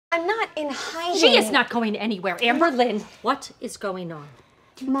I'm not in hiding. She is not going anywhere. Amber Lynn, what is going on?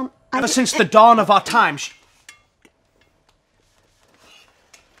 Mom, Ever since the dawn of our time,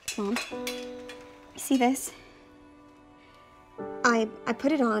 Mom, see this? I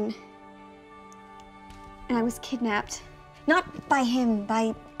put it on, and I was kidnapped. Not by him,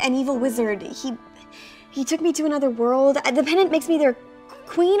 by an evil wizard. He took me to another world. The pendant makes me their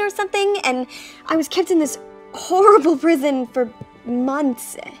queen or something, and I was kept in this horrible prison for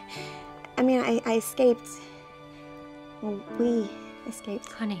months. I mean, I escaped. Well, we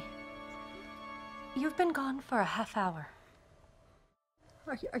escaped. Honey, you've been gone for a half hour.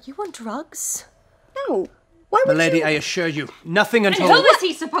 Are you on drugs? No. Why would Milady, you? I assure you, nothing And until... who is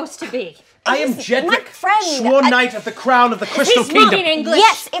he supposed to be? I am Jedrick, my friend. sworn knight of the crown of the Crystal He's Kingdom. speaking English.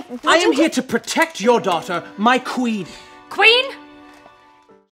 Yes, I am here to protect your daughter, my queen. Queen?